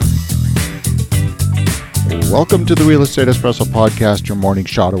Welcome to the Real Estate Espresso Podcast, your morning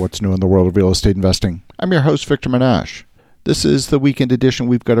shot of what's new in the world of real estate investing. I'm your host, Victor Menashe. This is the weekend edition.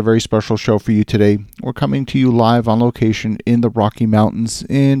 We've got a very special show for you today. We're coming to you live on location in the Rocky Mountains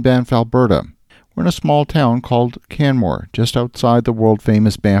in Banff, Alberta. We're in a small town called Canmore, just outside the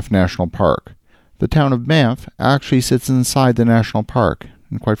world-famous Banff National Park. The town of Banff actually sits inside the national park,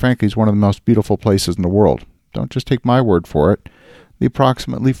 and quite frankly is one of the most beautiful places in the world. Don't just take my word for it. The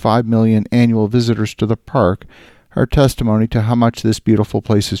approximately 5 million annual visitors to the park are testimony to how much this beautiful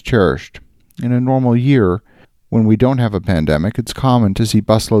place is cherished. In a normal year, when we don't have a pandemic, it's common to see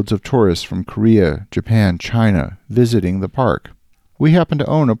busloads of tourists from Korea, Japan, China visiting the park. We happen to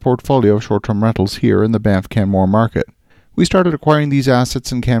own a portfolio of short-term rentals here in the Banff-Canmore market. We started acquiring these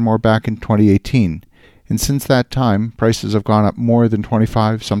assets in Canmore back in 2018, and since that time, prices have gone up more than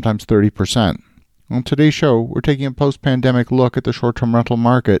 25, sometimes 30%. On today's show, we're taking a post-pandemic look at the short-term rental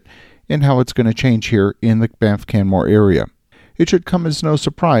market and how it's going to change here in the Banff-Canmore area. It should come as no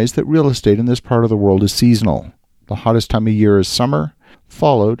surprise that real estate in this part of the world is seasonal. The hottest time of year is summer,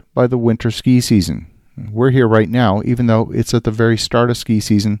 followed by the winter ski season. We're here right now, even though it's at the very start of ski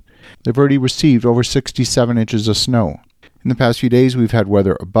season. They've already received over 67 inches of snow. In the past few days, we've had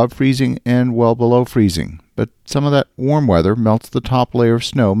weather above freezing and well below freezing, but some of that warm weather melts the top layer of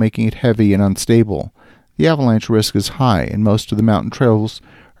snow, making it heavy and unstable. The avalanche risk is high, and most of the mountain trails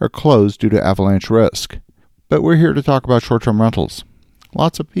are closed due to avalanche risk. But we're here to talk about short-term rentals.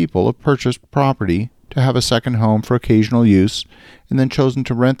 Lots of people have purchased property to have a second home for occasional use, and then chosen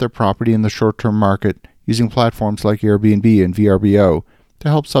to rent their property in the short-term market using platforms like Airbnb and VRBO to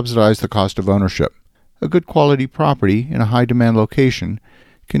help subsidize the cost of ownership. A good quality property in a high-demand location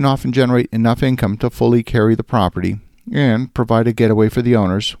can often generate enough income to fully carry the property and provide a getaway for the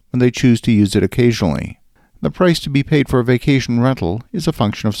owners when they choose to use it occasionally. The price to be paid for a vacation rental is a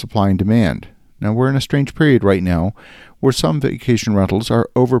function of supply and demand. Now, we're in a strange period right now where some vacation rentals are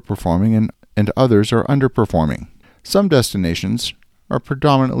overperforming and others are underperforming. Some destinations are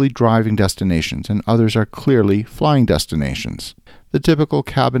predominantly driving destinations and others are clearly flying destinations. The typical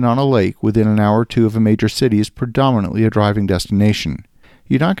cabin on a lake within an hour or two of a major city is predominantly a driving destination.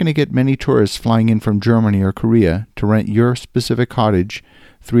 You're not going to get many tourists flying in from Germany or Korea to rent your specific cottage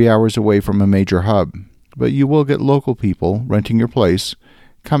 3 hours away from a major hub, but you will get local people renting your place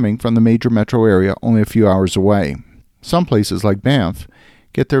coming from the major metro area only a few hours away. Some places like Banff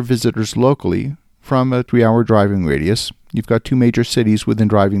get their visitors locally from a 3-hour driving radius. You've got two major cities within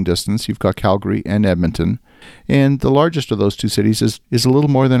driving distance. You've got Calgary and Edmonton. And the largest of those two cities is a little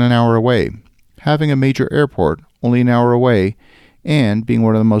more than an hour away. Having a major airport only an hour away and being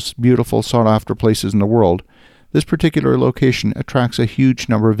one of the most beautiful sought-after places in the world, this particular location attracts a huge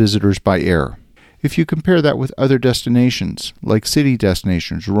number of visitors by air. If you compare that with other destinations, like city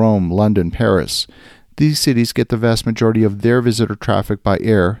destinations, Rome, London, Paris, these cities get the vast majority of their visitor traffic by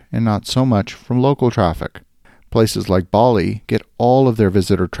air and not so much from local traffic. Places like Bali get all of their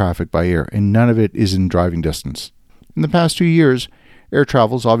visitor traffic by air, and none of it is in driving distance. In the past 2 years, air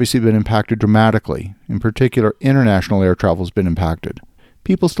travel has obviously been impacted dramatically. In particular, international air travel has been impacted.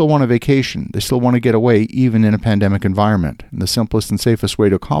 People still want a vacation. They still want to get away, even in a pandemic environment. And the simplest and safest way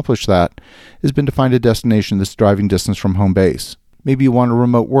to accomplish that has been to find a destination that's driving distance from home base. Maybe you want to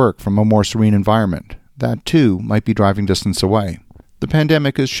remote work from a more serene environment. That, too, might be driving distance away. The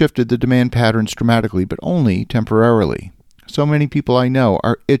pandemic has shifted the demand patterns dramatically, but only temporarily. So many people I know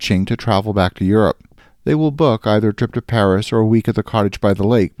are itching to travel back to Europe. They will book either a trip to Paris or a week at the cottage by the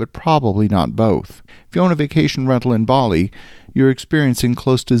lake, but probably not both. If you own a vacation rental in Bali, you're experiencing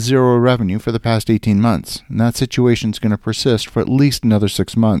close to zero revenue for the past 18 months, and that situation is going to persist for at least another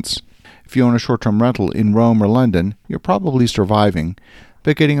 6 months. If you own a short-term rental in Rome or London, you're probably surviving,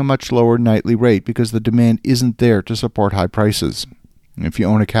 but getting a much lower nightly rate because the demand isn't there to support high prices. If you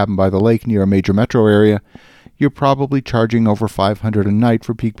own a cabin by the lake near a major metro area, you're probably charging over $500 a night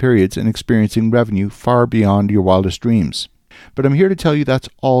for peak periods and experiencing revenue far beyond your wildest dreams. But I'm here to tell you that's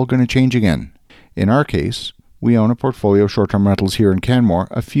all going to change again. In our case, we own a portfolio of short-term rentals here in Canmore,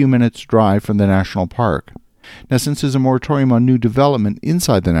 a few minutes drive from the national park. Now, since there's a moratorium on new development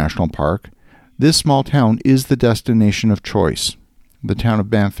inside the national park, this small town is the destination of choice. The town of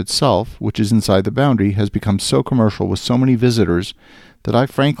Banff itself, which is inside the boundary, has become so commercial with so many visitors that I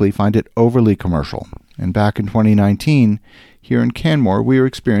frankly find it overly commercial. And back in 2019, here in Canmore, we were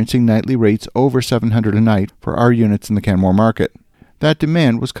experiencing nightly rates over $700 a night for our units in the Canmore market. That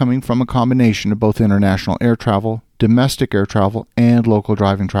demand was coming from a combination of both international air travel, domestic air travel, and local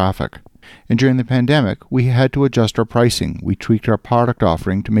driving traffic. And during the pandemic, we had to adjust our pricing. We tweaked our product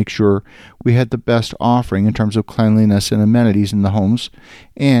offering to make sure we had the best offering in terms of cleanliness and amenities in the homes,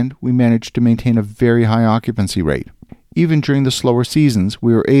 and we managed to maintain a very high occupancy rate. Even during the slower seasons,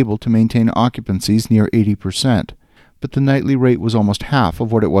 we were able to maintain occupancies near 80%, but the nightly rate was almost half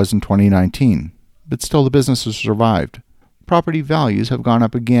of what it was in 2019. But still, the business has survived. Property values have gone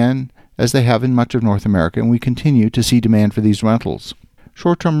up again, as they have in much of North America, and we continue to see demand for these rentals.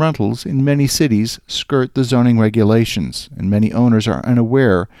 Short-term rentals in many cities skirt the zoning regulations, and many owners are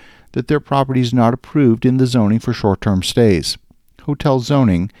unaware that their property is not approved in the zoning for short-term stays. Hotel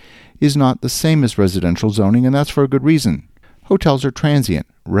zoning is not the same as residential zoning, and that's for a good reason. Hotels are transient,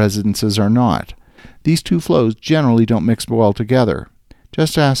 residences are not. These two flows generally don't mix well together.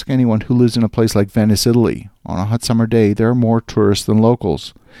 Just ask anyone who lives in a place like Venice, Italy. On a hot summer day, there are more tourists than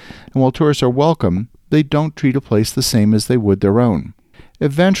locals. And while tourists are welcome, they don't treat a place the same as they would their own.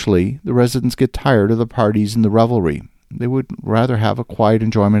 Eventually, the residents get tired of the parties and the revelry. They would rather have a quiet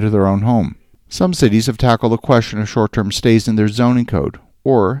enjoyment of their own home. Some cities have tackled the question of short-term stays in their zoning code,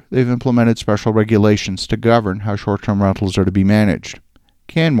 or they've implemented special regulations to govern how short-term rentals are to be managed.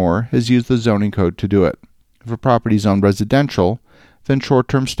 Canmore has used the zoning code to do it. If a property is zoned residential, then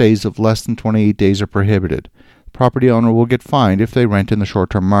short-term stays of less than 28 days are prohibited. The property owner will get fined if they rent in the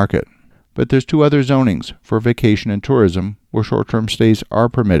short-term market. But there's two other zonings for vacation and tourism where short-term stays are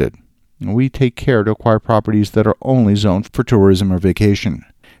permitted. And we take care to acquire properties that are only zoned for tourism or vacation.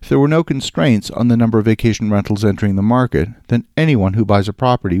 If there were no constraints on the number of vacation rentals entering the market, then anyone who buys a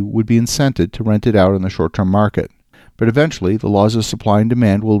property would be incented to rent it out in the short-term market. But eventually, the laws of supply and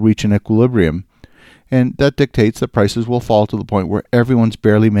demand will reach an equilibrium, and that dictates that prices will fall to the point where everyone's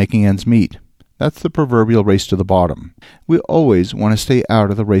barely making ends meet. That's the proverbial race to the bottom. We always want to stay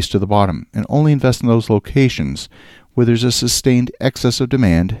out of the race to the bottom and only invest in those locations where there's a sustained excess of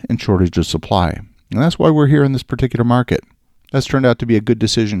demand and shortage of supply. And that's why we're here in this particular market. That's turned out to be a good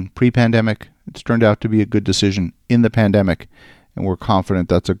decision pre-pandemic. It's turned out to be a good decision in the pandemic, and we're confident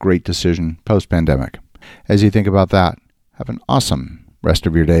that's a great decision post-pandemic. As you think about that, have an awesome rest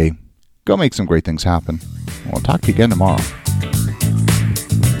of your day. Go make some great things happen. We'll talk to you again tomorrow.